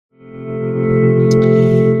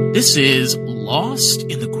This is Lost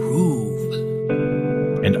in the Groove.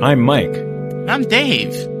 And I'm Mike. I'm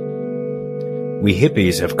Dave. We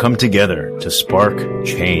hippies have come together to spark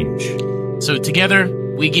change. So together,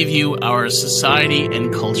 we give you our Society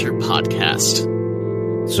and Culture podcast.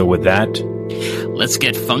 So with that, let's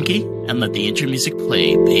get funky and let the intro music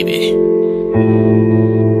play, baby.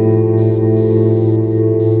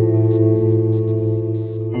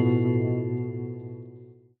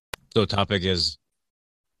 So topic is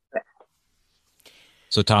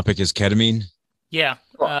ketamine. Yeah,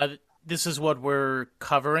 this is what we're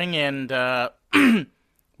covering, and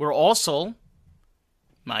we're also,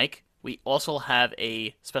 Mike, we also have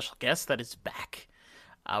a special guest that is back.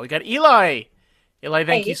 We got Eli. Eli,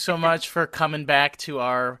 thank you so much for coming back to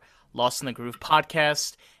our Lost in the Groove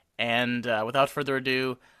podcast. And without further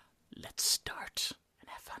ado, let's start and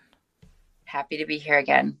have fun. Happy to be here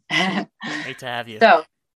again. Great to have you.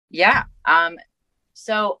 Yeah.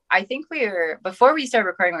 So I think before we started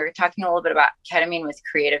recording, we were talking a little bit about ketamine with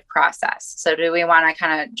creative process. So do we want to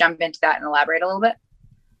kind of jump into that and elaborate a little bit?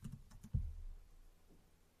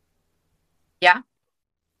 Yeah.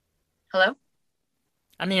 Hello?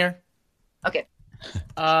 I'm here. Okay.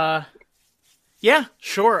 Yeah,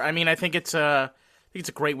 sure. I mean, I think it's a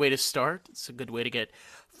great way to start. It's a good way to get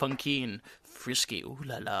funky and frisky. Ooh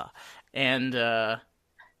la la. And a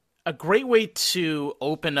great way to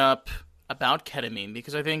open up about ketamine,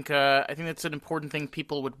 because I think that's an important thing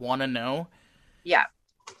people would want to know. Yeah.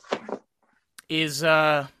 Is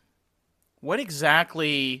what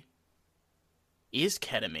exactly is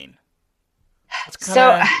ketamine?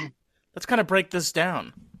 Let's kind of break this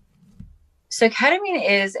down. So ketamine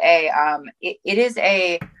is it's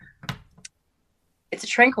a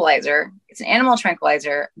tranquilizer. It's an animal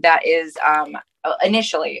tranquilizer that is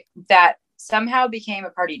initially that somehow became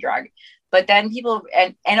a party drug, but then people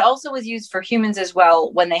and also was used for humans as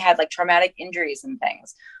well when they had like traumatic injuries and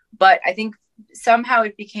things. But I think somehow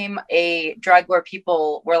it became a drug where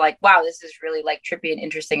people were like, wow, this is really like trippy and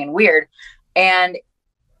interesting and weird. And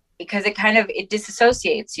because it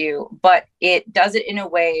disassociates you, but it does it in a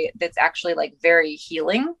way that's actually like very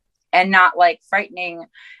healing and not like frightening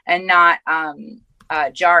and not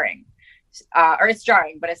jarring. Or it's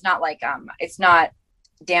jarring, but it's not like it's not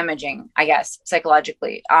damaging, I guess,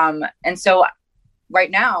 psychologically. And so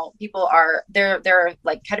right now there are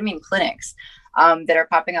like ketamine clinics that are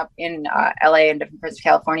popping up in LA and different parts of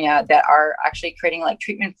California that are actually creating like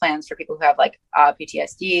treatment plans for people who have like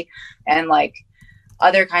PTSD and like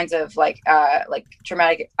other kinds of like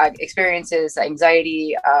traumatic experiences,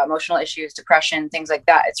 anxiety, emotional issues, depression, things like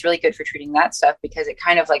that. It's really good for treating that stuff because it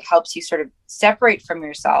kind of like helps you sort of separate from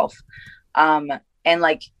yourself. And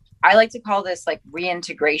like, I like to call this like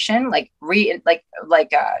reintegration,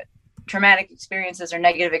 traumatic experiences or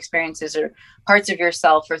negative experiences or parts of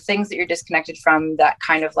yourself or things that you're disconnected from that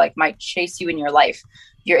kind of like might chase you in your life.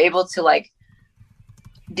 You're able to like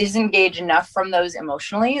disengage enough from those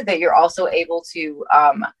emotionally that you're also able to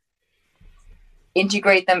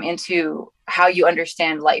integrate them into how you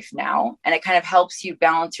understand life now, and it kind of helps you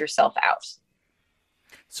balance yourself out.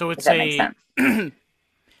 So it's makes sense.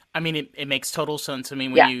 I mean, it makes total sense. I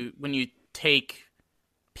mean, when you take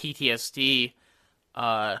PTSD,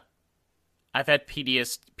 I've had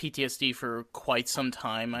PTSD for quite some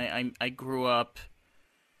time. I grew up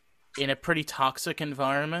in a pretty toxic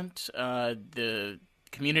environment. The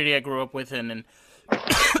community I grew up with and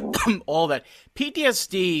all that.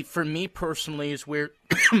 PTSD for me personally is where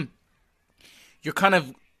you're kind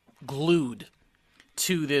of glued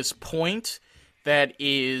to this point that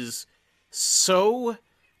is so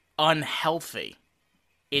unhealthy.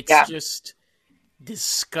 It's just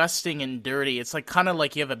disgusting and dirty. It's like kind of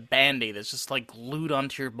like you have a Band-Aid that's just like glued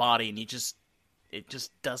onto your body and it just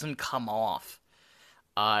doesn't come off.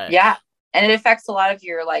 And it affects a lot of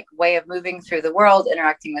your like way of moving through the world,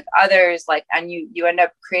 interacting with others, like, and you end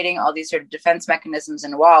up creating all these sort of defense mechanisms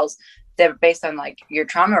and walls that are based on like your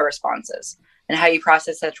trauma responses and how you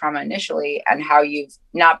process that trauma initially and how you've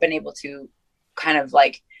not been able to kind of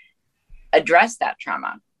like address that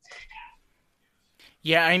trauma.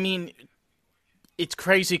 Yeah, I mean, it's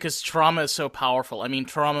crazy because trauma is so powerful. I mean,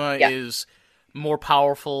 trauma is more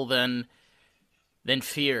powerful than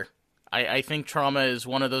fear. I think trauma is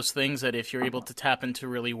one of those things that if you're able to tap into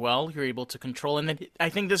really well, you're able to control. And then I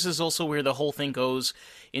think this is also where the whole thing goes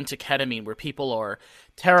into ketamine, where people are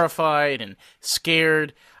terrified and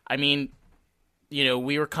scared. I mean, you know,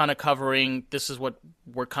 we were kind of covering, this is what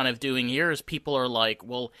we're kind of doing here, is people are like,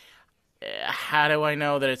 well, how do I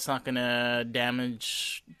know that it's not going to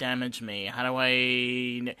damage me? How do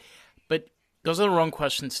I... But those are the wrong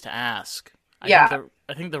questions to ask. I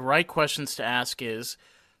think the right questions to ask is,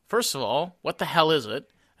 first of all, what the hell is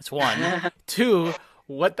it? That's one. Two,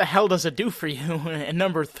 what the hell does it do for you? And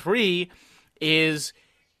number three is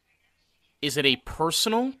it a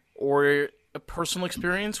personal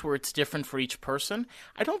experience where it's different for each person?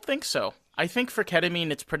 I don't think so. I think for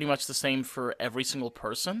ketamine, it's pretty much the same for every single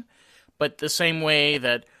person, but the same way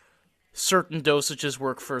that certain dosages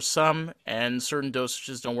work for some and certain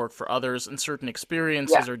dosages don't work for others, and certain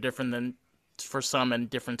experiences are different than for some and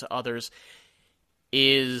different to others,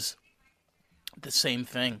 is the same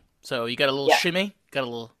thing. So you got a little shimmy, got a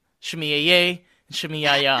little shimmy yay and shimmy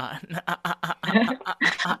ya.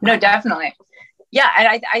 No, definitely. Yeah,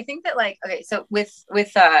 and I think that, like, okay, so with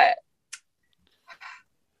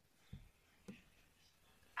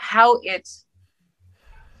how it's,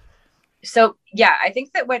 so yeah, I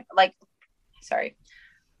think that when, like, sorry,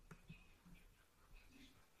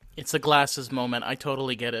 it's a glasses moment. I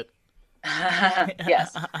totally get it.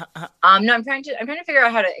 Yes. No, I'm trying to figure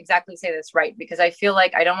out how to exactly say this right, because I feel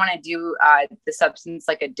like I don't want to do the substance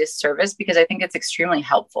like a disservice, because I think it's extremely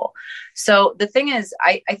helpful. So the thing is,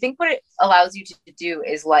 I think what it allows you to do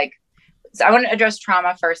is, like, so I want to address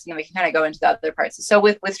trauma first, and then we can kind of go into the other parts. So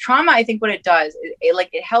with trauma, I think what it does is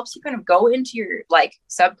it helps you kind of go into your, like,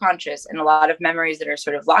 subconscious and a lot of memories that are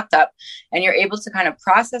sort of locked up, and you're able to kind of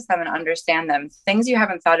process them and understand them, things you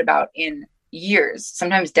haven't thought about in years,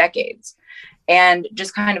 sometimes decades, and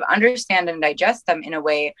just kind of understand and digest them in a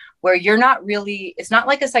way where you're not really, it's not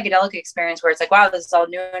like a psychedelic experience where it's like, wow, this is all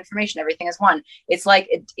new information, everything is one. It's like,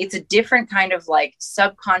 it's a different kind of, like,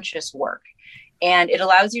 subconscious work. And it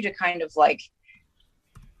allows you to kind of, like,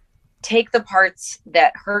 take the parts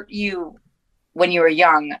that hurt you when you were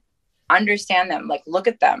young, understand them, like, look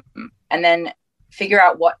at them, and then figure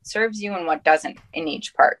out what serves you and what doesn't in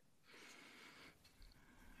each part.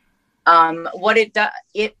 What it does,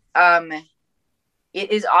 it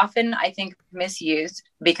is often, I think, misused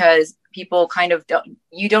because people kind of don't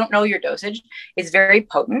know your dosage. It's very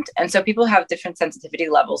potent. And so people have different sensitivity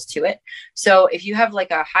levels to it. So if you have,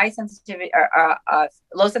 like, a high sensitivity or a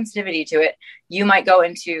low sensitivity to it, you might go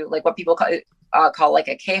into, like, what people call like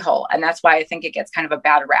a K-hole. And that's why I think it gets kind of a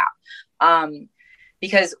bad rap.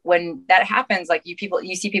 Because when that happens, like, you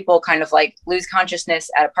see people kind of, like, lose consciousness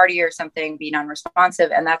at a party or something, be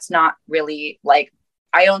non-responsive. And that's not really, like,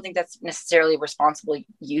 I don't think that's necessarily responsible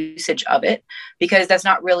usage of it, because that's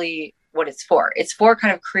not really what it's for. It's for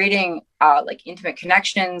kind of creating like, intimate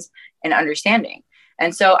connections and understanding.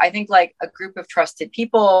 And so I think, like, a group of trusted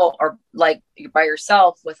people, or, like, by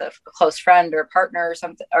yourself with a close friend or partner or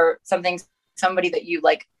something, somebody that you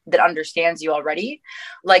like, that understands you already,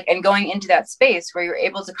 like, and going into that space where you're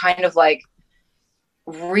able to kind of, like,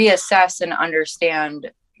 reassess and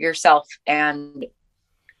understand yourself and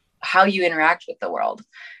how you interact with the world.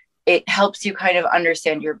 It helps you kind of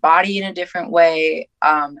understand your body in a different way.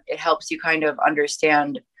 It helps you kind of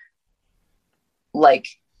understand, like,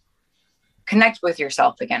 connect with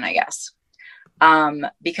yourself again, I guess.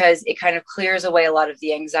 Because it kind of clears away a lot of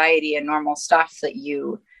the anxiety and normal stuff that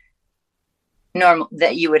you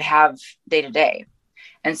would have day to day.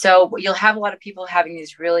 And so you'll have a lot of people having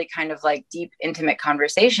these really kind of, like, deep, intimate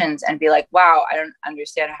conversations and be like, wow, I don't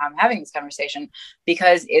understand how I'm having this conversation,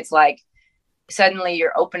 because it's like, suddenly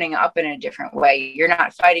you're opening up in a different way. You're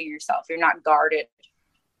not fighting yourself. You're not guarded.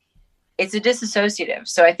 It's a disassociative.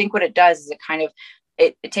 So I think what it does is it kind of,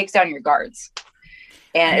 it takes down your guards,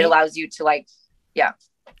 and it allows you to, like, yeah.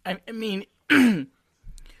 I mean,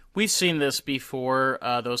 we've seen this before,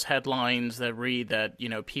 those headlines that read that, you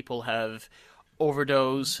know, people have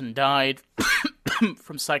overdosed and died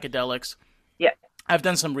from psychedelics. Yeah. I've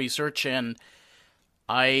done some research, and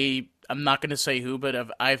I'm not going to say who,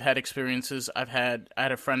 but I've had experiences. I had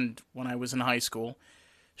a friend when I was in high school.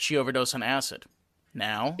 She overdosed on acid.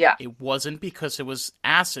 Now, It wasn't because it was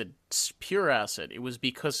acid, pure acid. It was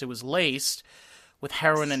because it was laced with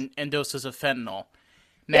heroin and doses of fentanyl.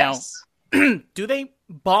 Now, do they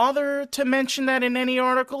bother to mention that in any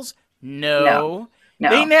articles? No.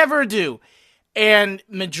 They never do. And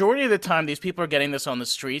majority of the time, these people are getting this on the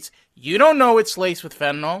streets. You don't know it's laced with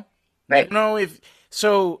fentanyl. Right. You don't know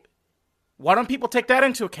so why don't people take that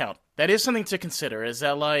into account? That is something to consider, is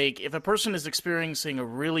that, like, if a person is experiencing a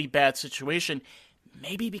really bad situation,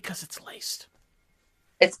 maybe because it's laced.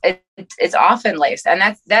 It's often laced, and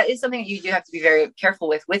that is something that you do have to be very careful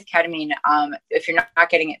with ketamine. If you're not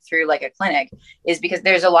getting it through, like, a clinic, is because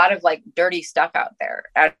there's a lot of, like, dirty stuff out there,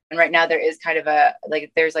 and right now there is kind of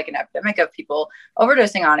there's like an epidemic of people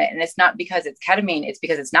overdosing on it, and it's not because it's ketamine, it's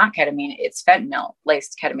because it's not ketamine, it's fentanyl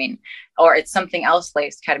laced ketamine, or it's something else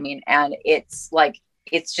laced ketamine, and it's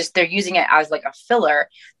just they're using it as, like, a filler,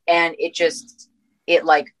 and it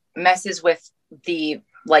like messes with the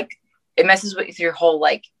like it messes with your whole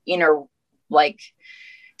like inner like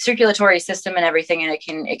circulatory system and everything, and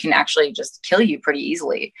it can actually just kill you pretty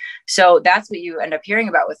easily. So that's what you end up hearing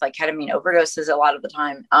about with like ketamine overdoses a lot of the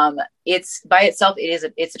time. It's by itself,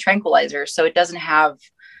 it's a tranquilizer, so it doesn't have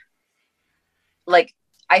like,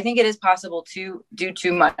 I think it is possible to do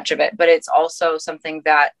too much of it, but it's also something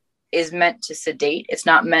that is meant to sedate. It's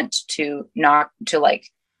not meant to not to like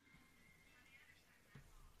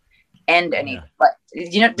end any, but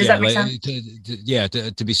does that make sense?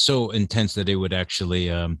 To be so intense that it would actually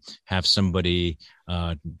have somebody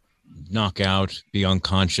knock out, be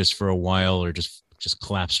unconscious for a while, or just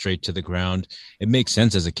collapse straight to the ground. It makes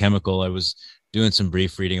sense as a chemical. I was doing some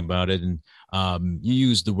brief reading about it, and you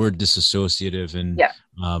use the word disassociative, and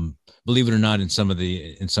believe it or not, in some of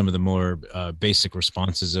the more basic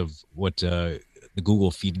responses of what the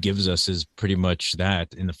Google feed gives us is pretty much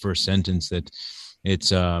that in the first sentence, that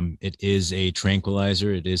it is a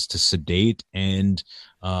tranquilizer, it is to sedate, and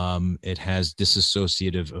it has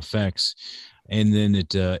disassociative effects. And then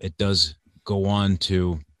it does go on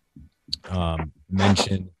to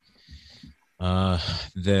mention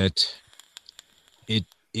that it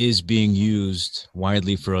is being used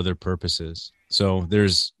widely for other purposes. So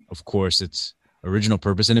there's, of course, its original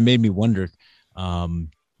purpose, and it made me wonder,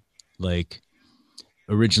 like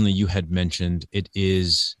originally you had mentioned it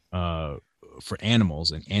is for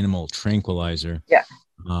animals, an animal tranquilizer. Yeah.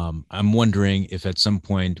 I'm wondering if at some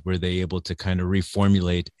point were they able to kind of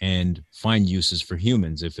reformulate and find uses for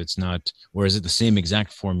humans, if it's not, or is it the same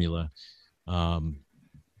exact formula? I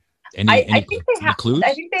think they have clues?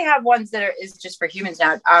 I think they have ones that is just for humans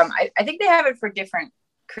now. I think they have it for different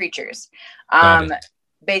creatures,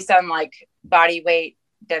 based on like body weight,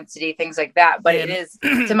 density, things like that. But it is,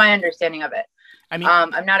 to my understanding of it. I mean,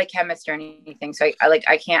 I'm not a chemist or anything, so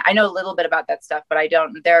I can't. I know a little bit about that stuff, but I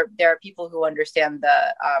don't. There are people who understand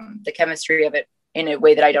the chemistry of it in a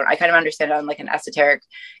way that I don't. I kind of understand it on like an esoteric,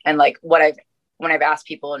 and like when I've asked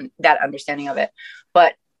people and that understanding of it.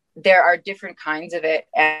 But there are different kinds of it,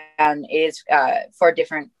 and it is for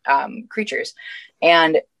different creatures,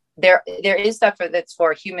 and there is stuff that's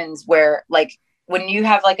for humans where like, when you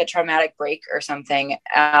have like a traumatic break or something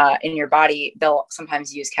in your body, they'll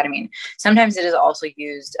sometimes use ketamine. Sometimes it is also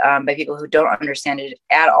used by people who don't understand it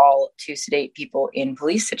at all to sedate people in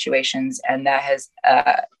police situations. And that has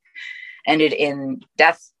ended in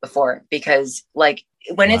death before, because like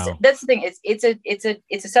when that's the thing, it's a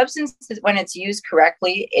substance that when it's used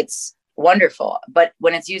correctly, it's wonderful. But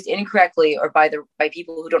when it's used incorrectly or by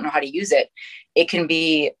people who don't know how to use it, it can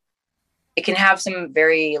have some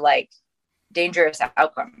very like dangerous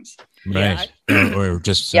outcomes, right? Or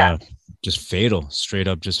just fatal, straight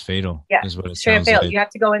up just fatal. Is what it straight sounds up fatal. like. You have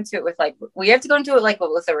to go into it with like,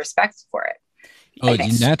 with a respect for it.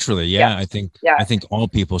 Naturally. I think all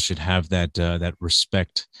people should have that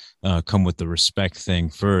respect, come with the respect thing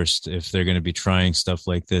first. If they're going to be trying stuff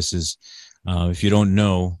like this, is if you don't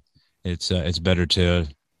know, it's better to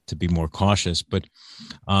be more cautious. But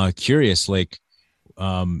curious, like,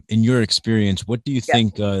 in your experience, what do you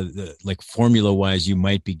think, like formula wise, you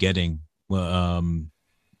might be getting?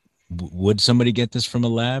 Would somebody get this from a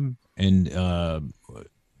lab? And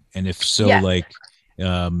if so, like,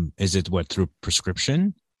 is it through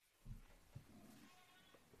prescription?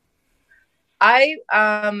 I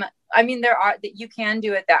mean, you can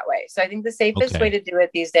do it that way. So I think the safest way to do it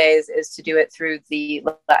these days is to do it through the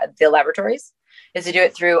laboratories, is to do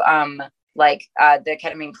it through the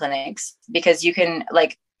ketamine clinics, because you can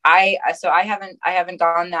like, I haven't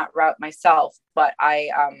gone that route myself, but I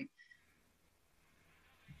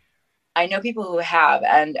know people who have,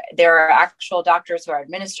 and there are actual doctors who are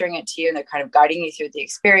administering it to you, and they're kind of guiding you through the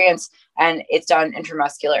experience, and it's done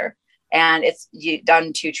intramuscular, and it's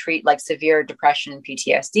done to treat like severe depression and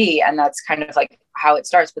PTSD. And that's kind of like how it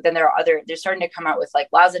starts. But then they're starting to come out with like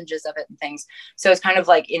lozenges of it and things. So it's kind of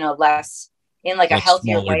like in a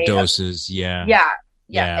healthier way. Doses.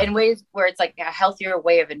 In ways where it's like a healthier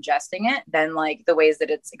way of ingesting it than like the ways that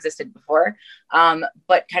it's existed before,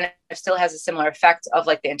 but kind of still has a similar effect of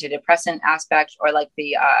like the antidepressant aspect, or like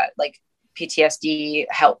the like PTSD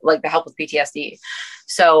help, like the help with PTSD.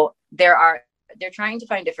 So they're trying to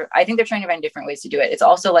find different ways to do it. It's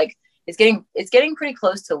also like it's getting pretty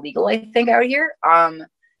close to legal, I think, out here. I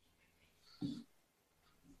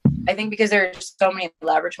think because there's so many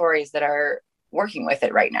laboratories that are working with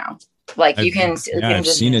it right now. Like I've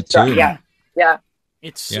seen it too.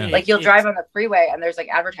 It's like you'll drive on the freeway and there's like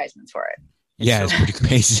advertisements for it. It's pretty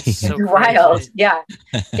crazy. So wild. Crazy.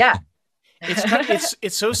 Yeah.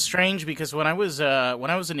 It's so strange, because when I was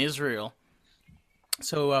in Israel,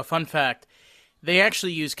 so fun fact, They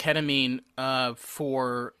actually use ketamine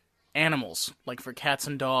for animals, like for cats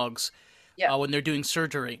and dogs, when they're doing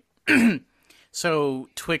surgery. So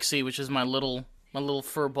Twixie, which is my little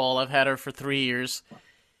fur ball, I've had her for 3 years.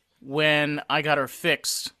 When I got her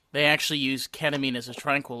fixed, they actually used ketamine as a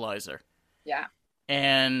tranquilizer. Yeah.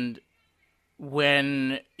 And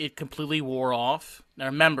when it completely wore off, now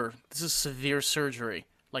remember, this is severe surgery.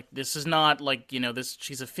 Like, this is not like,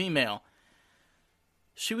 she's a female.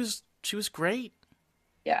 She was great.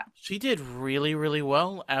 Yeah. She did really, really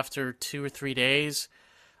well after 2 or 3 days.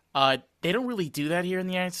 They don't really do that here in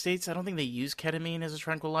the United States. I don't think they use ketamine as a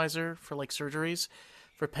tranquilizer for, like, surgeries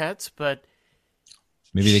for pets, but...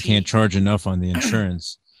 Maybe they can't charge enough on the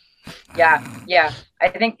insurance. Yeah. I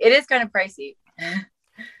think it is kind of pricey.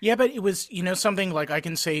 Yeah, but it was, something like I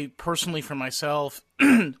can say personally for myself,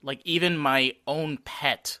 like even my own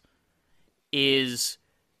pet is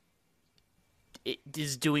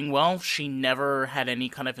doing well. She never had any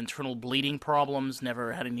kind of internal bleeding problems,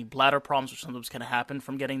 never had any bladder problems, which sometimes can happen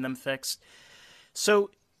from getting them fixed.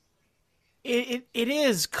 So it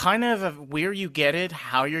is kind of where you get it,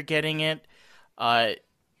 how you're getting it.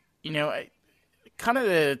 Kind of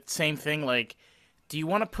the same thing, like, do you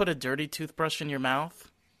want to put a dirty toothbrush in your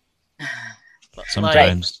mouth?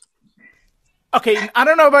 Sometimes. Okay, I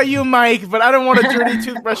don't know about you, Mike, but I don't want a dirty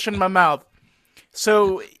toothbrush in my mouth.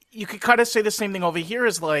 So you could kind of say the same thing over here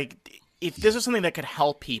is like, if this is something that could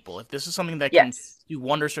help people, if this is something that can do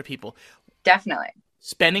wonders for people. Definitely.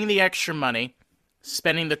 Spending the extra money,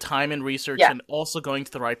 spending the time and research, and also going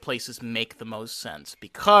to the right places make the most sense.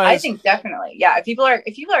 Because I think definitely. Yeah. If people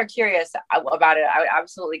are curious about it, I would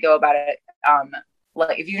absolutely go about it.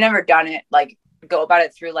 Like if you've never done it, like go about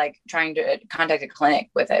it through like trying to contact a clinic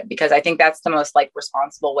with it, because I think that's the most like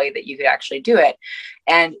responsible way that you could actually do it.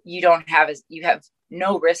 And you have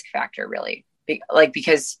no risk factor really,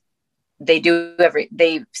 because they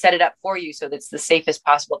set it up for you. So that's the safest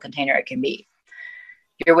possible container it can be.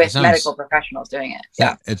 You're with medical professionals doing it.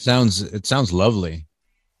 Yeah. It sounds lovely,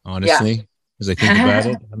 honestly, as I think about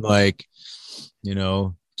it. I'm like,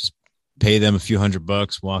 just pay them a few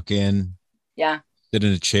 $100, walk in, sit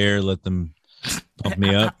in a chair, let them pump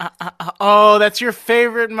me up. Oh, that's your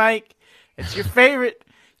favorite, Mike. It's your favorite.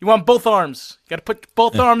 You want both arms. You got to put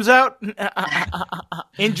both arms out.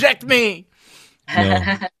 Inject me.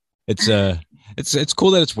 No, it's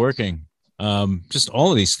cool that it's working. Just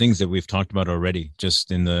all of these things that we've talked about already,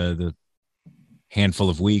 just in the handful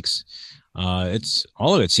of weeks,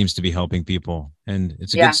 all of it seems to be helping people, and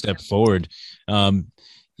it's a good step forward.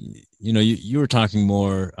 You were talking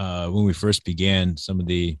more when we first began, some of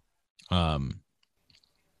the other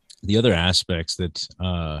aspects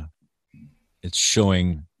that it's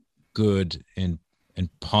showing good and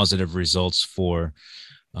positive results for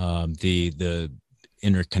the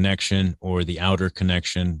inner connection or the outer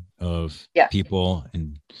connection of people,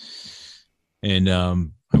 and I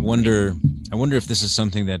wonder if this is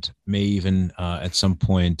something that may even at some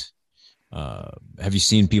point have you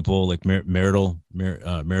seen people like marital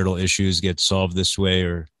issues get solved this way,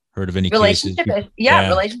 or heard of any cases?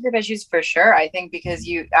 Relationship issues for sure. I think because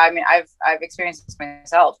I've experienced this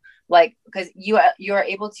myself, like, because you are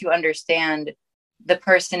able to understand the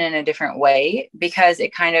person in a different way, because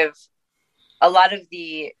it kind of, a lot of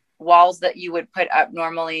the walls that you would put up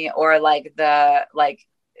normally, or like the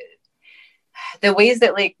ways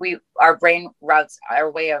that like our brain routes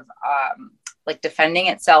our way of like defending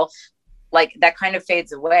itself, like that kind of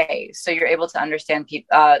fades away. So you're able to understand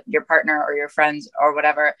your partner or your friends or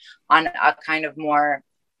whatever on a kind of more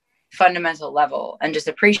fundamental level, and just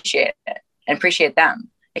appreciate it and appreciate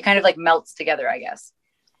them. It kind of like melts together, I guess.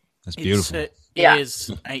 That's beautiful. It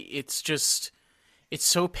is. It's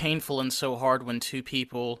so painful and so hard when two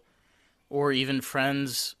people, or even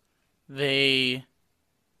friends, I've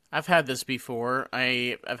had this before.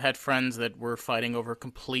 I've had friends that were fighting over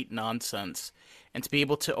complete nonsense. And to be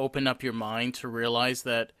able to open up your mind to realize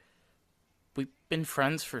that we've been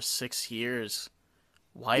friends for 6 years.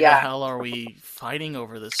 Why the hell are we fighting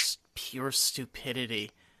over this pure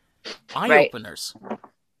stupidity? Eye-openers.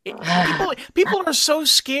 People are so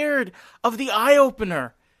scared of the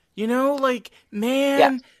eye-opener. Like,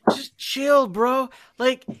 man, just chill, bro.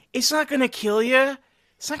 Like, it's not going to kill you.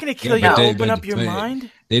 It's not going to kill you to open up your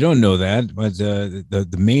mind. They don't know that, but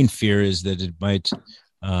the main fear is that it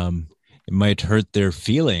might hurt their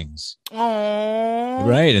feelings. Oh,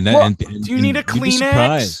 right. And do you need a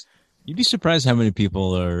Kleenex? You'd be surprised how many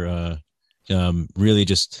people are really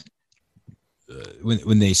just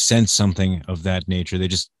when they sense something of that nature, they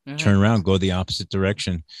just turn around, go the opposite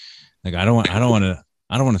direction. Like, I don't want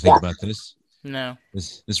to think about this. No.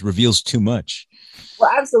 This reveals too much.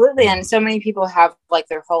 Well, absolutely. And so many people have like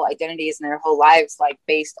their whole identities and their whole lives like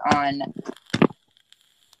based on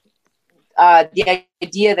the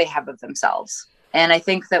idea they have of themselves. And I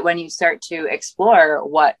think that when you start to explore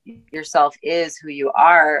what yourself is, who you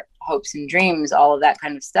are, hopes and dreams, all of that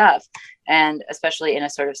kind of stuff, and especially in a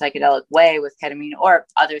sort of psychedelic way with ketamine or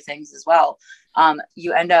other things as well,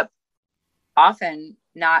 you end up often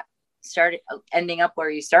not ending up where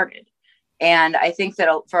you started. And I think that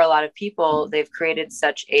for a lot of people, they've created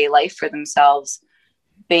such a life for themselves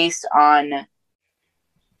based on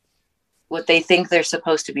what they think they're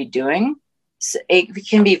supposed to be doing. So it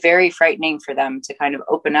can be very frightening for them to kind of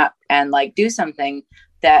open up and like do something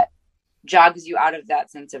that jogs you out of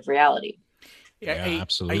that sense of reality. Yeah,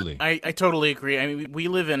 absolutely. I totally agree. I mean, we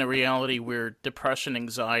live in a reality where depression,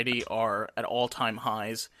 anxiety are at all-time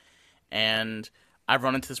highs, and I've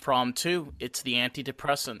run into this problem too. It's the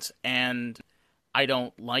antidepressants, and I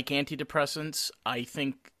don't like antidepressants. I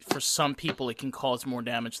think for some people it can cause more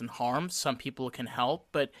damage than harm. Some people it can help,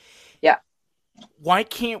 but yeah, why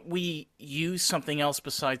can't we use something else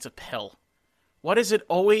besides a pill? What is it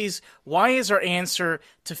always? Why is our answer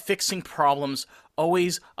to fixing problems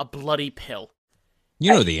always a bloody pill?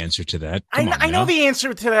 You know the answer to that. I know the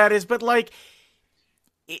answer to that is, but like,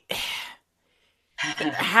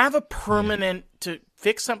 have a permanent, to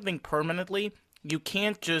fix something permanently, you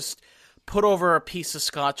can't just put over a piece of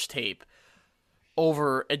Scotch tape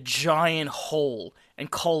over a giant hole and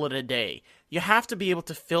call it a day. You have to be able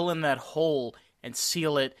to fill in that hole and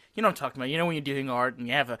seal it. You know what I'm talking about. You know when you're doing art and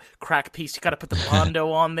you have a crack piece, you got to put the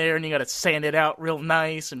Bondo on there and you got to sand it out real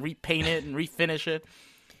nice and repaint it and refinish it.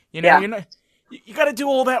 You know, you got to do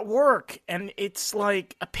all that work, and it's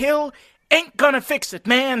like a pill ain't gonna fix it,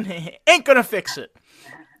 man. Ain't gonna fix it.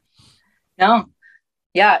 No.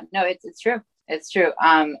 Yeah, no, it's true. It's true.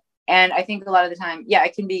 And I think a lot of the time, yeah,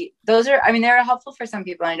 it can be, they're helpful for some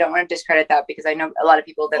people. And I don't want to discredit that because I know a lot of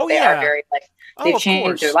people that are very like, they've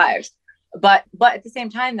changed their lives. But at the same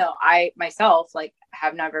time though, I myself like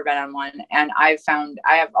have never been on one. And I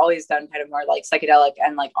have always done kind of more like psychedelic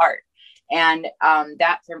and like art. And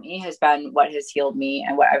that for me has been what has healed me,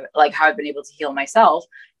 and how I've been able to heal myself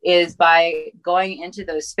is by going into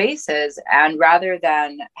those spaces, and rather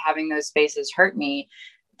than having those spaces hurt me,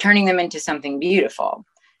 turning them into something beautiful.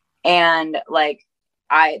 And like,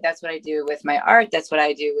 that's what I do with my art. That's what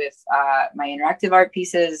I do with my interactive art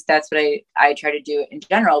pieces. That's what I try to do in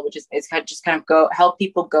general, which is just kind of help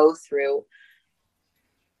people go through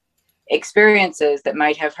experiences that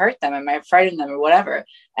might have hurt them and might have frightened them or whatever,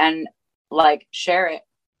 and like share it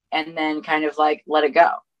and then kind of like let it go.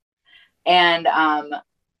 And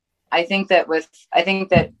I think that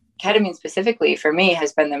ketamine specifically for me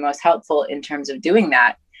has been the most helpful in terms of doing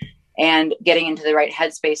that and getting into the right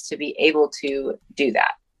headspace to be able to do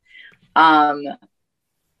that. I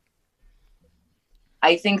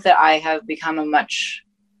think that I have become a much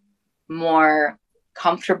more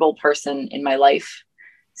comfortable person in my life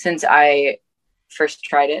since I first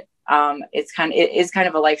tried it. It is kind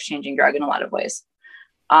of a life-changing drug in a lot of ways.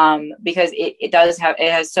 Because it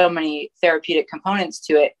has so many therapeutic components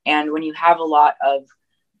to it. And when you have a lot of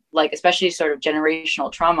like, especially sort of generational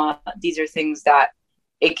trauma, these are things that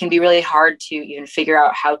it can be really hard to even figure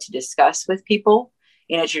out how to discuss with people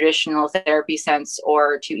in a traditional therapy sense,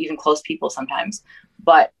 or to even close people sometimes.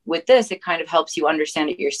 But with this, it kind of helps you understand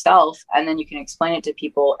it yourself, and then you can explain it to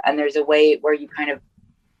people. And there's a way where you kind of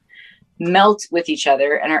melt with each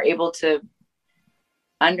other and are able to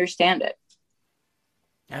understand it.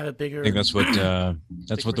 Have a bigger. I think that's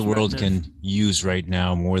what the world can use right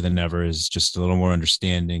now more than ever, is just a little more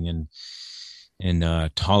understanding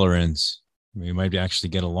and tolerance. We might actually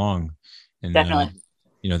get along, and definitely,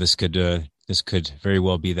 this could very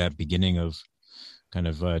well be that beginning of kind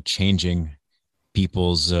of changing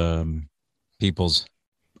people's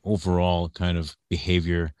overall kind of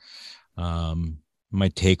behavior.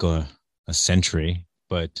 Might take a century,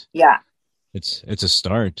 but yeah, it's a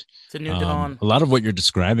start. It's a new dawn. A lot of what you're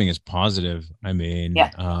describing is positive. I mean,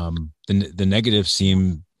 the negatives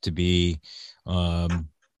seem to be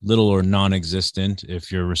little or non-existent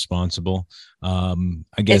if you're responsible. I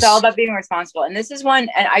guess it's all about being responsible. And this is one,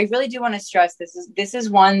 and I really do want to stress, this is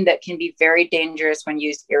one that can be very dangerous when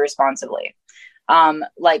used irresponsibly. And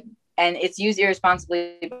it's used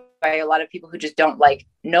irresponsibly by a lot of people who just don't like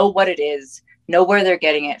know what it is, know where they're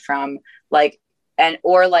getting it from,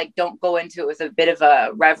 or don't go into it with a bit of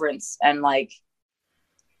a reverence and like,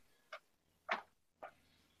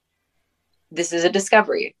 this is a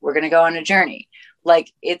discovery. We're going to go on a journey.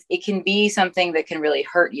 Like it can be something that can really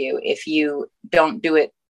hurt you if you don't do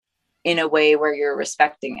it in a way where you're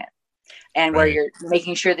respecting it. and where Right. you're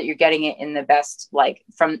making sure that you're getting it in the best, like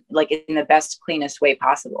from like in the best, cleanest way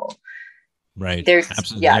possible. Right. There's,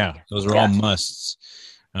 Absolutely. yeah, Yeah. Those are all yeah, musts.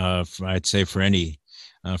 I'd say for any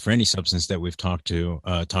substance that we've talked about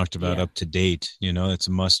Yeah. up to date, it's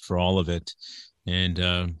a must for all of it.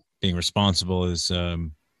 And being responsible is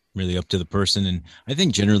really up to the person. And I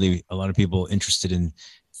think generally a lot of people interested in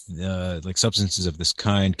like substances of this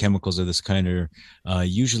kind, chemicals of this kind, are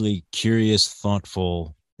usually curious,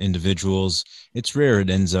 thoughtful individuals. It's rare it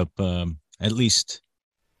ends up, at least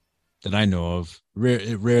that I know of,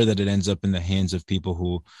 rare that it ends up in the hands of people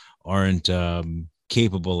who aren't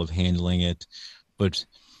capable of handling it. But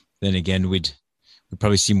then again, we'd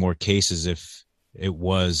probably see more cases if it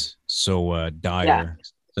was so yeah,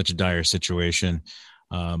 such a dire situation,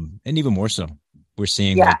 and even more so, we're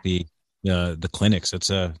seeing yeah. like the clinics. That's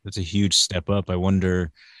a huge step up. I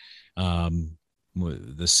wonder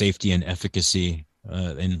the safety and efficacy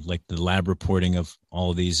and like the lab reporting of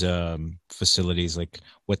all of these facilities, like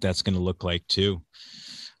what that's going to look like too.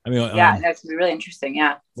 I mean, Yeah, that's really interesting.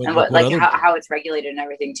 Yeah, and what, what like, other, how it's regulated and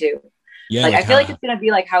everything too. yeah, Like, like I feel like how, it's gonna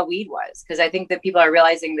be like how weed was, because I think that people are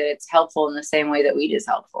realizing that it's helpful in the same way that weed is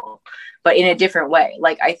helpful, but in a different way.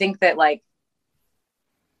 Like, I think that like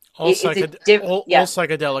it's a All yeah.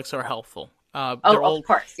 psychedelics are helpful. Oh, of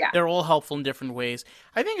course, yeah, they're all helpful in different ways.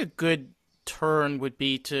 I think a good turn would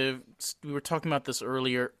be to, we were talking about this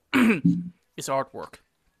earlier, is artwork.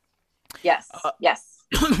 yes, yes,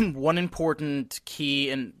 One important key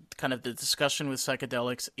in kind of the discussion with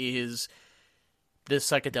psychedelics is the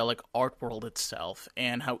psychedelic art world itself,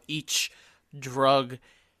 and how each drug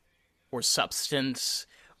or substance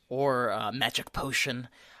or magic potion,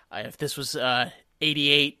 if this was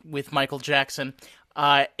 88 with Michael Jackson,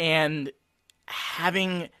 and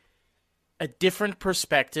having a different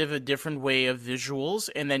perspective, a different way of visuals,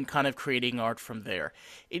 and then kind of creating art from there.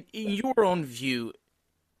 In your own view,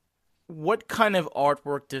 what kind of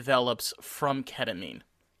artwork develops from ketamine?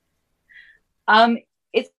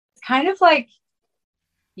 it's kind of like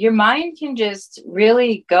your mind can just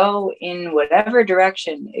really go in whatever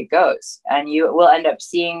direction it goes, and you will end up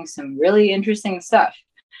seeing some really interesting stuff.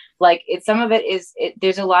 Like, it's some of it is it.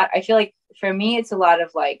 There's a lot. I feel like for me, it's a lot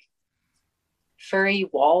of like furry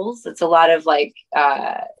walls. It's a lot of like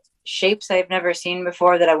shapes I've never seen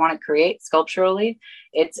before that I want to create sculpturally.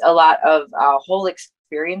 It's a lot of whole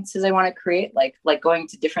experiences I want to create, like going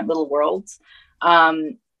to different little worlds.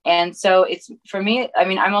 And so it's, for me, I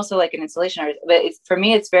mean, I'm also like an installation artist, but it's, for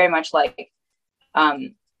me, it's very much like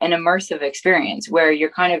an immersive experience where you're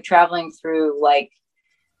kind of traveling through like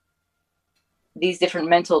these different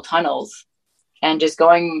mental tunnels and just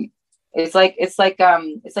going. It's like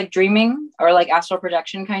dreaming or like astral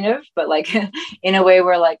projection kind of, but like in a way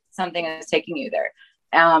where like something is taking you there.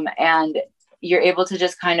 And you're able to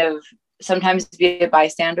just kind of sometimes be a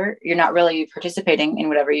bystander. You're not really participating in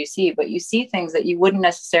whatever you see, but you see things that you wouldn't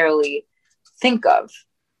necessarily think of.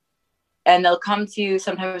 And they'll come to you.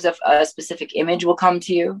 Sometimes a specific image will come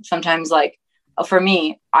to you. Sometimes, like, for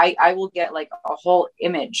me, I will get like a whole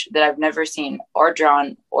image that I've never seen or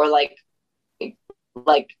drawn or like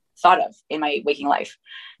thought of in my waking life.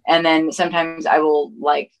 And then sometimes I will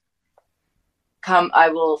I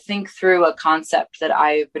will think through a concept that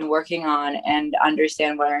I've been working on and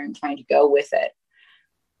understand where I'm trying to go with it.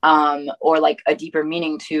 Or like a deeper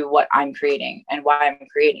meaning to what I'm creating and why I'm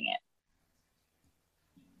creating it.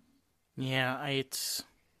 Yeah, it's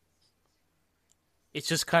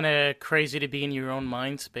just kind of crazy to be in your own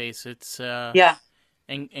mind space. It's Yeah.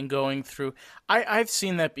 and going through. I've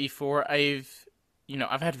seen that before. I've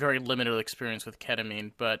had very limited experience with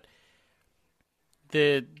ketamine, but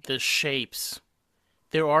the shapes.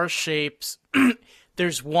 There are shapes.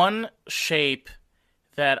 There's one shape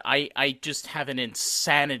that I just have an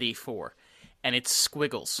insanity for, and it's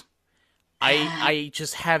squiggles. I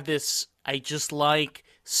just have this. I just like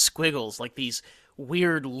squiggles, like these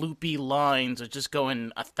weird loopy lines that just go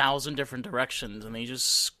in 1,000 different directions, and they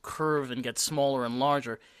just curve and get smaller and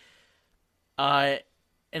larger. And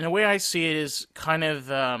the way I see it is kind of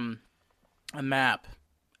a map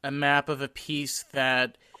of a piece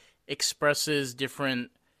that expresses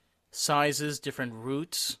different sizes, different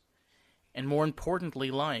roots, and more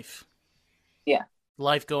importantly, life. Yeah.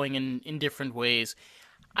 Life going in different ways.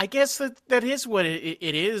 I guess that is what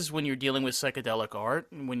it is when you're dealing with psychedelic art.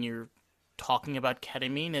 When you're talking about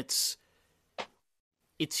ketamine, it's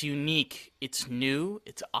unique, it's new,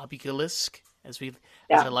 it's obelisk, as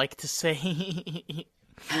I like to say.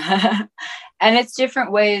 And it's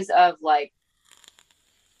different ways of like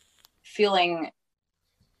feeling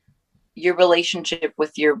your relationship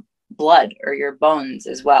with your blood or your bones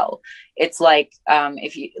as well. It's like,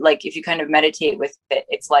 if you kind of meditate with it,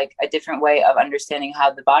 it's like a different way of understanding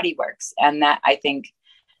how the body works. And that, I think,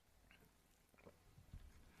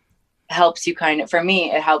 helps you kind of, for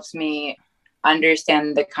me, it helps me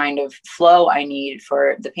understand the kind of flow I need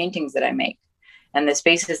for the paintings that I make and the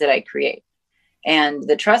spaces that I create and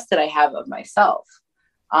the trust that I have of myself.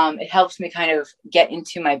 It helps me kind of get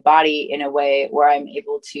into my body in a way where I'm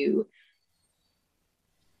able to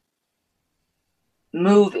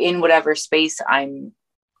move in whatever space I'm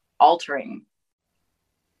altering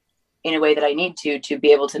in a way that I need to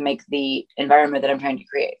be able to make the environment that I'm trying to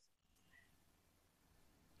create.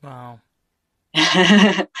 Wow.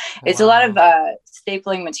 It's a lot of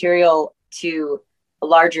stapling material to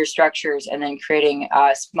larger structures and then creating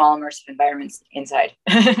small immersive environments inside.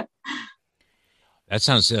 That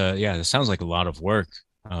sounds, that sounds like a lot of work.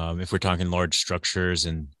 If we're talking large structures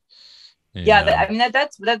and I mean,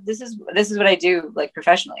 this is what I do, like,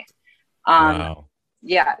 professionally. Wow.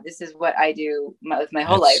 Yeah, this is what I do with my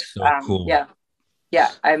whole life. So cool.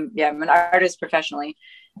 I'm an artist professionally,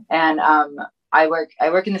 and I work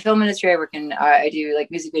in the film industry. I do like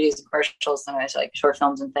music videos and commercials, sometimes like short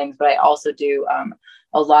films and things, but I also do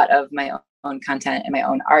a lot of my own content and my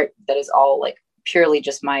own art that is all like purely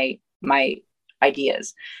just my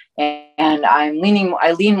ideas. And I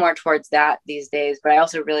lean more towards that these days, but I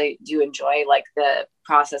also really do enjoy like the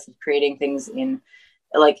process of creating things in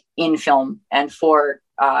film and for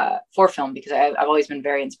film, because I've always been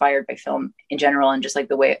very inspired by film in general and just like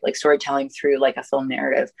the way like storytelling through like a film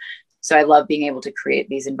narrative. So I love being able to create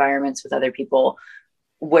these environments with other people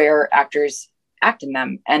where actors act in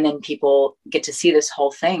them, and then people get to see this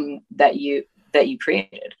whole thing that you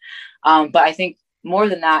created. But I think more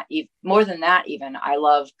than that, even I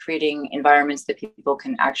love creating environments that people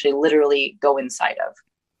can actually literally go inside of.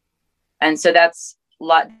 And so that's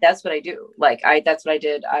what I do. That's what I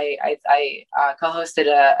did. I co-hosted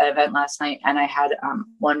an event last night, and I had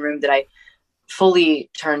one room that I fully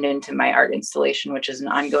turned into my art installation, which is an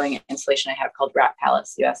ongoing installation I have called Rat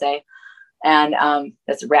Palace USA. And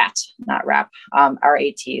that's rat, not rap,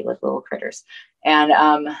 R-A-T, like little critters. And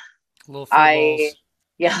little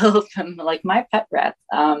like my pet rats.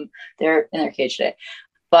 They're in their cage today.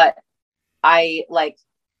 But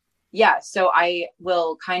so I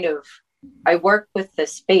will I work with the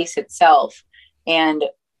space itself and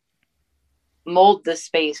mold the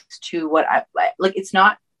space to what I like.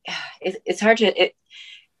 It's hard to,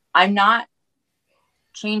 I'm not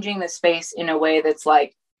changing the space in a way that's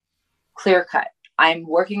like clear cut. I'm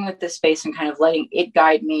working with the space and kind of letting it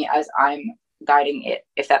guide me as I'm guiding it,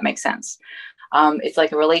 if that makes sense. It's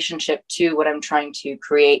like a relationship to what I'm trying to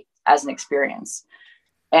create as an experience.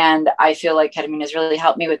 And I feel like ketamine has really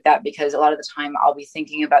helped me with that, because a lot of the time I'll be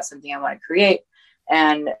thinking about something I want to create.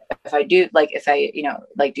 And if I do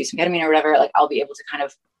do some ketamine or whatever, like I'll be able to kind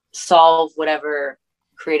of solve whatever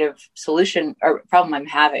creative solution or problem I'm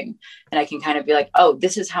having. And I can kind of be like, oh,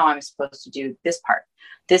 this is how I'm supposed to do this part.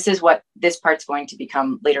 This is what this part's going to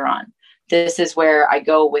become later on. This is where I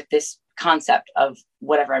go with this concept of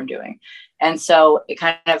whatever I'm doing. And so it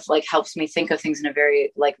kind of like helps me think of things in a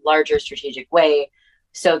very like larger strategic way,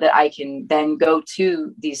 so that I can then go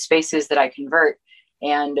to these spaces that I convert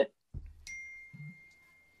and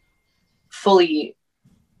fully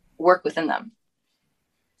work within them.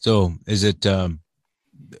 So is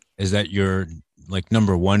that your like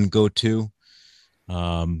number one go-to?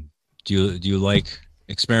 Do you like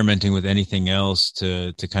experimenting with anything else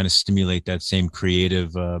to kind of stimulate that same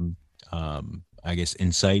creative, I guess,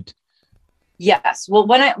 insight? Yes. Well,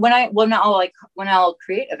 when I'll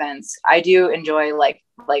create events, I do enjoy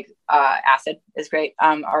acid is great.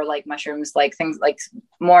 Or like mushrooms, like things like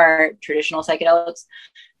more traditional psychedelics,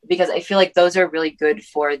 because I feel like those are really good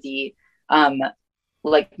for the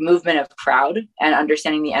like movement of crowd and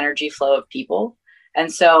understanding the energy flow of people.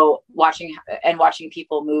 And so watching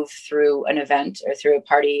people move through an event or through a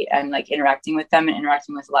party and like interacting with them and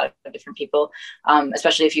interacting with a lot of different people,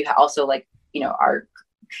 especially if you also like, are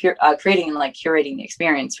creating and like curating the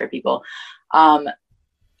experience for people.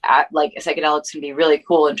 Like psychedelics can be really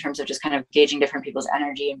cool in terms of just kind of gauging different people's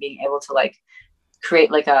energy and being able to like create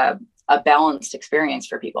like a balanced experience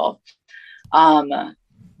for people.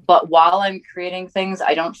 But while I'm creating things,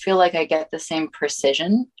 I don't feel like I get the same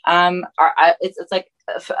precision. It's like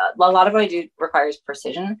a lot of what I do requires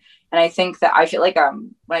precision. And I think that I feel like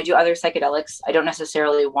when I do other psychedelics, I don't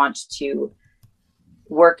necessarily want to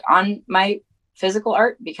work on my physical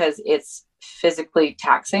art because it's physically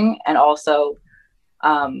taxing. And also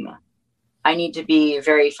I need to be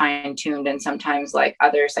very fine tuned. And sometimes like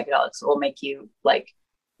other psychedelics will make you like,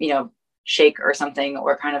 shake or something,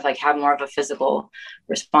 or kind of like have more of a physical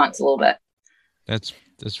response a little bit. That's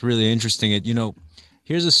really interesting.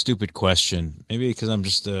 Here's a stupid question. Maybe because I'm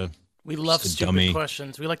just we love just a stupid dummy,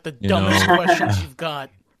 questions. We like the dumbest questions you've got.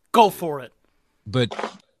 Go for it. But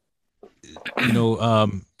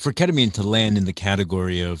for ketamine to land in the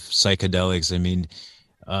category of psychedelics, I mean,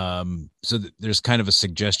 so there's kind of a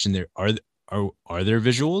suggestion there. Are there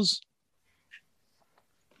visuals?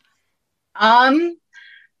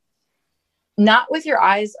 Not with your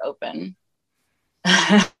eyes open.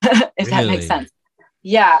 If that makes sense.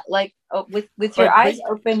 Yeah, like with your eyes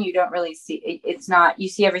open, you don't really see it. It's not, you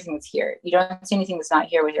see everything that's here. You don't see anything that's not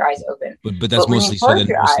here with your eyes open. But that's mostly so then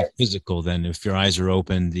mostly physical. Then if your eyes are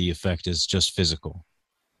open, the effect is just physical.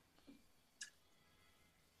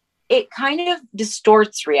 It kind of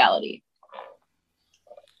distorts reality.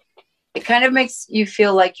 It kind of makes you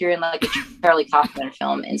feel like you're in like a Charlie Kaufman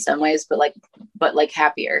film in some ways, but like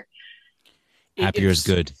happier. Happier is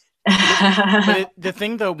good. But the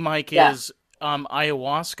thing though, Mike, is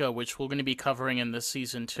ayahuasca, which we're going to be covering in this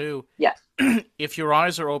season too. Yeah. If your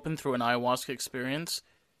eyes are open through an ayahuasca experience,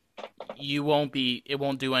 it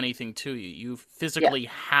won't do anything to you. You physically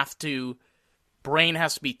have to, brain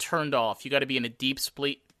has to be turned off. You got to be in a deep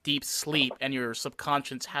sleep, and your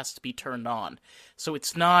subconscious has to be turned on. So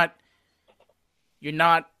it's not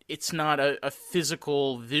a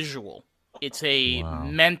physical visual. It's a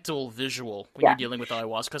mental visual when you're dealing with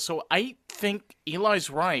ayahuasca. So I think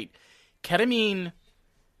Eli's right. Ketamine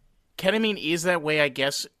is that way, I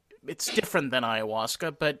guess. It's different than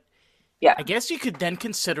ayahuasca, but I guess you could then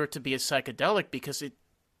consider it to be a psychedelic because it's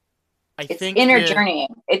inner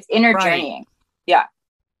journeying. It's inner journeying. Yeah.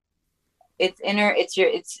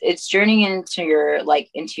 It's journeying into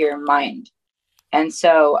your mind. And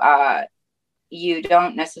so you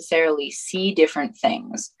don't necessarily see different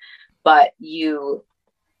things, but you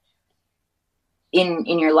in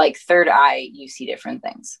your like third eye, you see different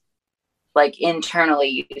things. Like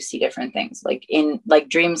internally you see different things, like in like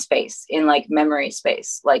dream space, in like memory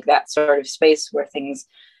space, like that sort of space where things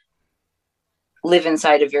live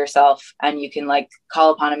inside of yourself, and you can like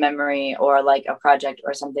call upon a memory or like a project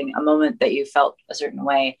or something, a moment that you felt a certain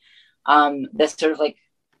way. This sort of like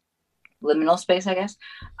liminal space, I guess.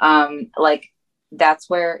 Like that's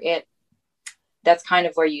kind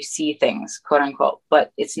of where you see things, quote unquote,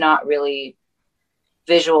 but it's not really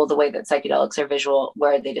visual the way that psychedelics are visual,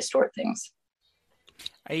 where they distort things.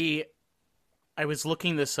 I was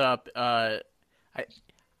looking this up. I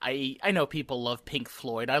know people love Pink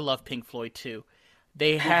Floyd. I love Pink Floyd too.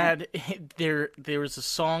 They had there was a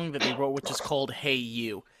song that they wrote which is called "Hey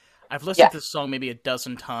You." I've listened to this song maybe a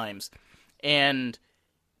dozen times, and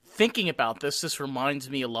thinking about this reminds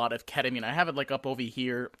me a lot of ketamine. I have it like up over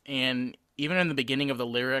here, and even in the beginning of the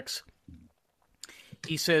lyrics,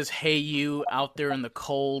 he says, "Hey you out there in the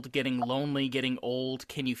cold, getting lonely, getting old,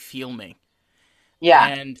 can you feel me?" Yeah.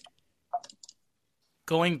 And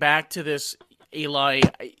going back to this, Eli,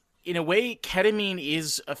 in a way, ketamine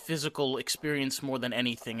is a physical experience more than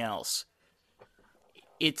anything else.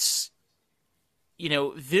 It's,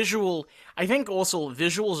 visual. I think also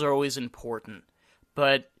visuals are always important,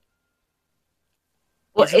 but...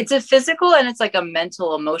 Well, it's a physical and it's like a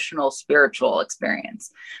mental, emotional, spiritual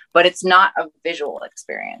experience, but it's not a visual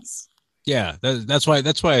experience. Yeah, that's why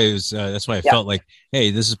I felt like,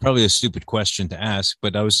 hey, this is probably a stupid question to ask,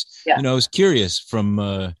 but I was I was curious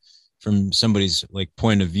from somebody's like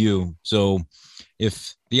point of view. So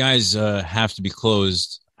if the eyes have to be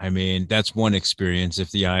closed, I mean, that's one experience.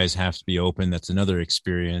 If the eyes have to be open, that's another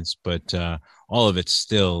experience. But all of it's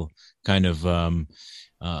still kind of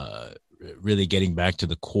really getting back to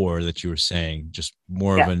the core that you were saying, just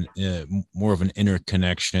more of an inner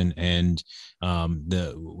connection, and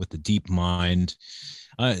with the deep mind.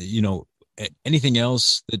 Anything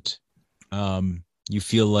else that you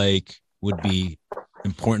feel like would be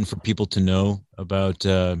important for people to know about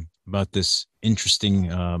this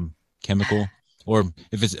interesting chemical, or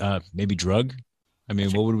if it's maybe drug? I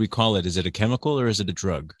mean, what would we call it? Is it a chemical or is it a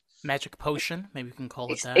drug? Magic potion, maybe we can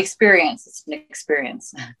call it that. Experience. It's an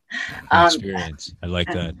experience. Experience. I like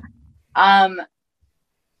that.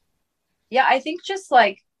 Yeah, I think just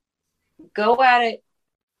like go at it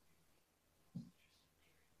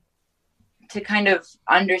to kind of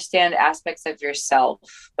understand aspects of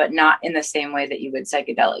yourself, but not in the same way that you would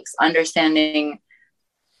psychedelics. Understanding,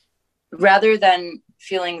 rather than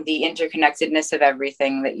feeling the interconnectedness of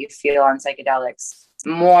everything that you feel on psychedelics,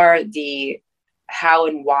 more the how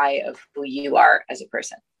and why of who you are as a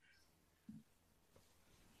person,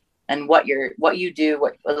 and what you do,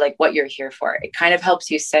 what you're here for. It kind of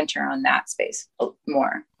helps you center on that space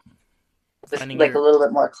more. with Finding like your a little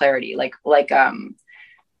bit more clarity, like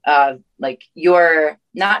your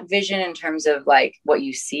not vision in terms of like what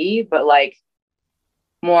you see, but like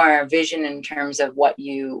more vision in terms of what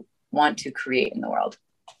you want to create in the world.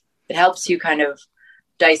 It helps you kind of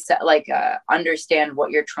dissect, like understand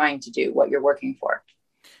what you're trying to do, what you're working for.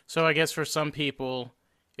 So I guess for some people,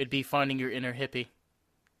 it'd be finding your inner hippie.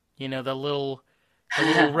 You know, the little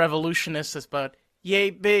revolutionist that's about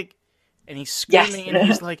yay big, and he's screaming and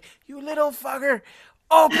he's like, "You little fucker,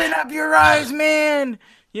 open up your eyes, man!"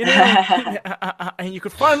 You know, and you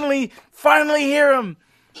could finally hear him.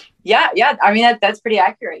 Yeah. I mean, that's pretty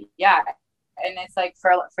accurate. Yeah, and it's like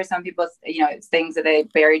for some people, it's things that they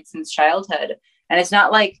buried since childhood, and it's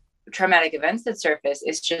not like traumatic events that surface.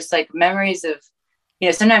 It's just like memories of,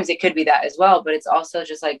 sometimes it could be that as well, but it's also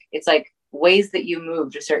just like, it's like ways that you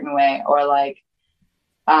moved a certain way, or like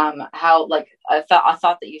how like a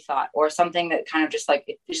thought that you thought, or something that kind of just like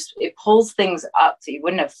it pulls things up so you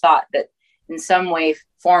wouldn't have thought, that in some way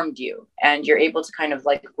formed you, and you're able to kind of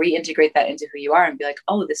like reintegrate that into who you are and be like,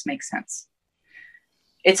 oh, this makes sense.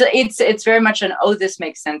 It's very much an oh, this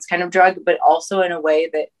makes sense kind of drug, but also in a way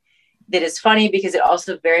that is funny, because it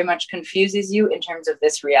also very much confuses you in terms of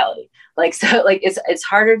this reality. Like, so like it's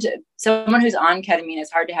harder to, someone who's on ketamine,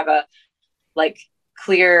 it's hard to have a like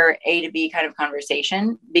clear A to B kind of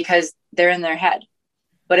conversation, because they're in their head.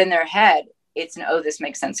 But in their head, it's an oh, this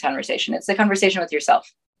makes sense conversation. It's a conversation with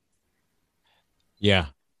yourself. Yeah.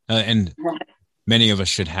 And many of us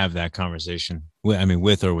should have that conversation. I mean,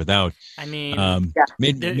 with or without. I mean,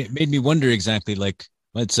 made me wonder exactly, like,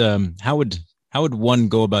 let's how would one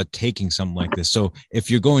go about taking something like this? So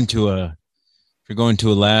if you're going to a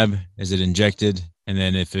lab, is it injected? And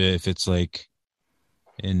then if it's like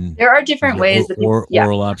there are different ways that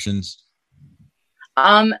oral options.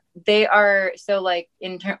 They are, so like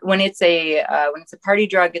when it's a party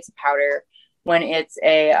drug, it's a powder. When it's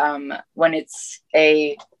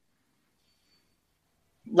a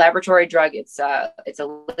laboratory drug, it's a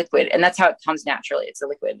liquid, and that's how it comes naturally. It's a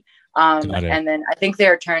liquid. And then I think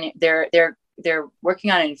they're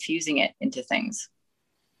working on infusing it into things.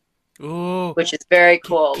 Ooh, which is very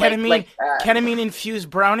cool. Ketamine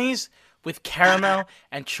infused brownies with caramel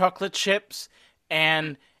and chocolate chips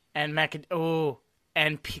and pecans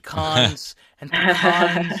and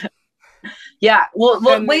pecans. Yeah, well,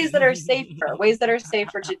 ways that are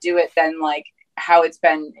safer to do it than like how it's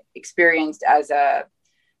been experienced as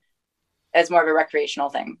more of a recreational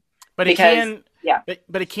thing. But it can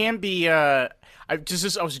be. I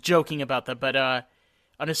was joking about that, but on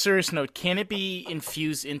a serious note, can it be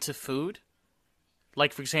infused into food?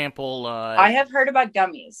 Like, for example, I have heard about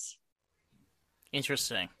gummies.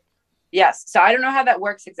 Interesting. Yes. So I don't know how that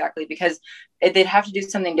works exactly, because they'd have to do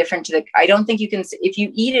something different to I don't think you can, if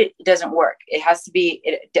you eat it, it doesn't work. It has to be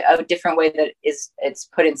a different way that it's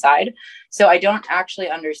put inside. So I don't actually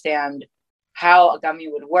understand how a gummy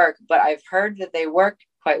would work, but I've heard that they work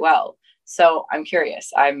quite well. So I'm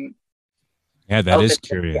curious. That is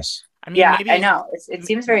curious. I mean, I know. It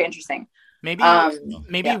seems very interesting. Maybe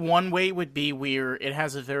one way would be where it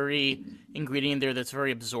has a very ingredient there that's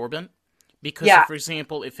very absorbent. Because, for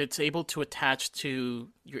example, if it's able to attach to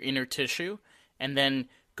your inner tissue and then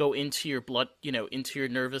go into your blood, into your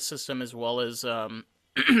nervous system, as well as not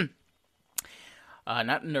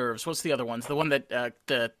nerves. What's the other ones? The one that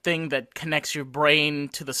the thing that connects your brain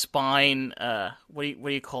to the spine. What do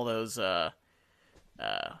you call those?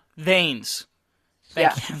 Veins.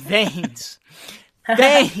 Veins.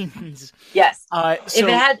 Veins. Yes.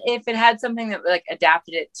 If it had something that like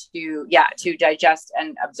adapted it to digest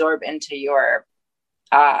and absorb into your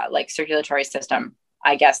like circulatory system,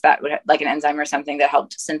 I guess that would, like an enzyme or something that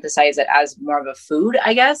helped synthesize it as more of a food,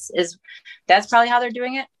 I guess that's probably how they're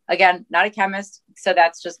doing it. Again, not a chemist, so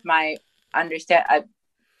that's just my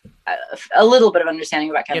a little bit of understanding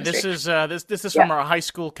about chemistry. Yeah, this is from our high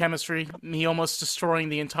school chemistry. Me almost destroying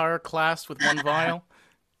the entire class with one vial.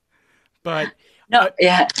 But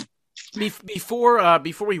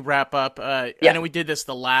before we wrap up, I know we did this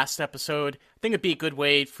the last episode. I think it'd be a good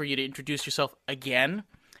way for you to introduce yourself again.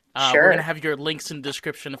 Sure. We're going to have your links in the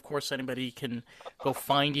description. Of course, anybody can go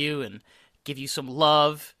find you and give you some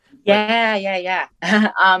love. Yeah.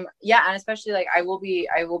 And especially like I will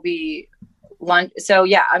be lunch. So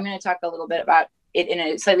I'm going to talk a little bit about it in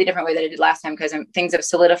a slightly different way than I did last time, because things have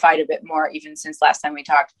solidified a bit more even since last time we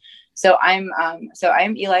talked. So I am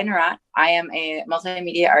Eli Narat. I am a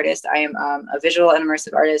multimedia artist. I am a visual and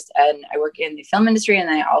immersive artist, and I work in the film industry. And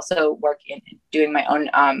then I also work in doing my own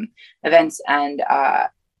events and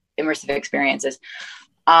immersive experiences.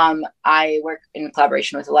 I work in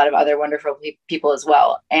collaboration with a lot of other wonderful people as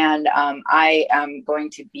well. And I am going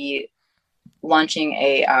to be launching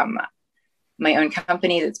my own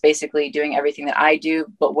company that's basically doing everything that I do,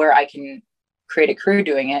 but where I can create a crew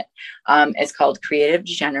doing it. It's called Creative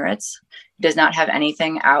Degenerates. It does not have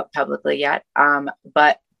anything out publicly yet,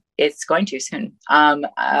 but it's going to soon.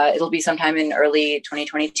 It'll be sometime in early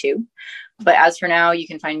 2022. But as for now, you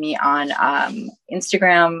can find me on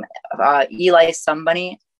Instagram, Eli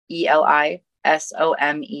Somebunny,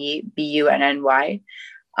 ELISOMEBUNNY.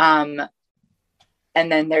 And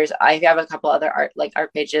then I have a couple other art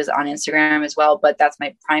pages on Instagram as well, but that's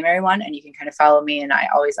my primary one. And you can kind of follow me, and I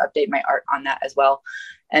always update my art on that as well.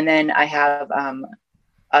 And then I have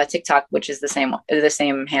a TikTok, which is the same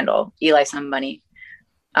handle, Eli Somebunny.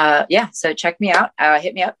 So check me out,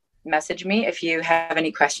 hit me up, message me if you have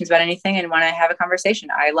any questions about anything and want to have a conversation.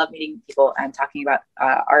 I love meeting people and talking about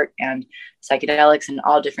art and psychedelics and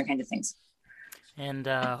all different kinds of things. And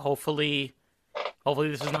hopefully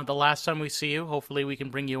this is not the last time we see you. Hopefully we can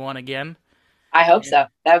bring you on again. I hope so.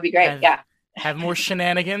 That would be great. Have more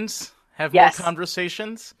shenanigans, have more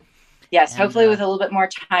conversations. Yes, and hopefully with a little bit more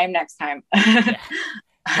time next time. No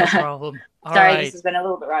problem. Sorry, this has been a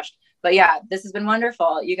little bit rushed. But yeah, this has been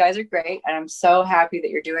wonderful. You guys are great. And I'm so happy that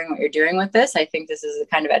you're doing what you're doing with this. I think this is the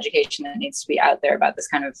kind of education that needs to be out there about this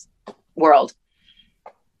kind of world.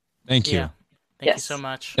 Thank you. Yeah. Thank you so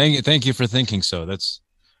much. Thank you for thinking so. That's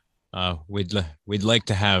we'd like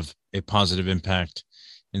to have a positive impact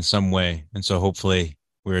in some way. And so hopefully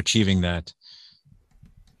we're achieving that.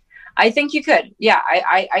 I think you could. Yeah,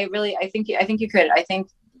 I think you could. I think,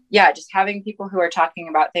 just having people who are talking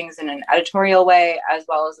about things in an editorial way, as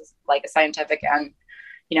well as like a scientific and,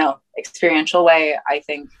 experiential way, I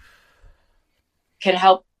think can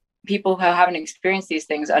help people who haven't experienced these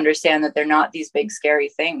things understand that they're not these big, scary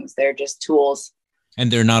things. They're just tools.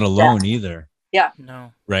 And they're not alone either. Yeah.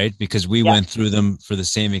 No. Right. Because we went through them for the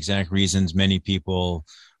same exact reasons many people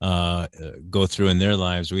go through in their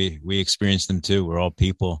lives. We experienced them too. We're all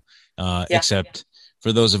people, except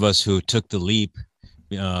for those of us who took the leap.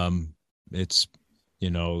 It's,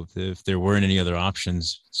 if there weren't any other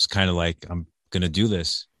options, it's kind of like, I'm going to do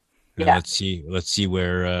this. Let's see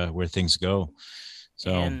where things go.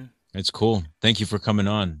 So it's cool. Thank you for coming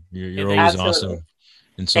on. You're always awesome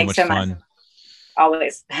and so much fun.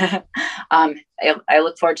 Always. I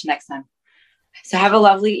look forward to next time. So have a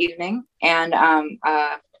lovely evening, and I'm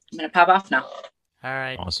going to pop off now. All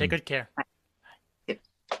right. Awesome. Take good care. Bye.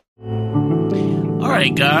 All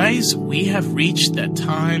right, guys, we have reached that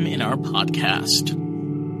time in our podcast.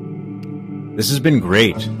 This has been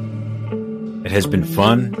great. It has been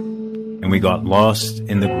fun, and we got lost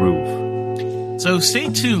in the groove. So stay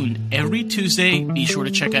tuned. Every Tuesday, be sure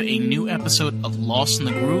to check out a new episode of Lost in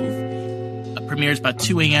the Groove. It premieres about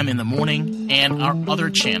 2 a.m. in the morning, and our other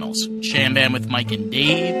channels, Jam Bam with Mike and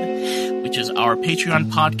Dave, which is our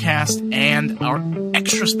Patreon podcast, and our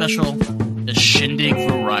extra special, The Shindig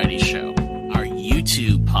Variety Show, our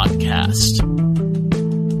YouTube podcast.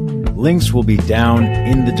 Links will be down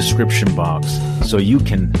in the description box, so you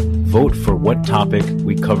can vote for what topic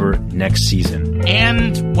we cover next season.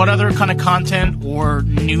 And what other kind of content or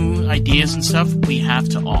new ideas and stuff we have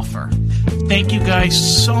to offer. Thank you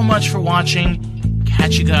guys so much for watching.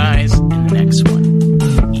 Catch you guys in the next one.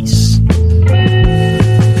 Peace.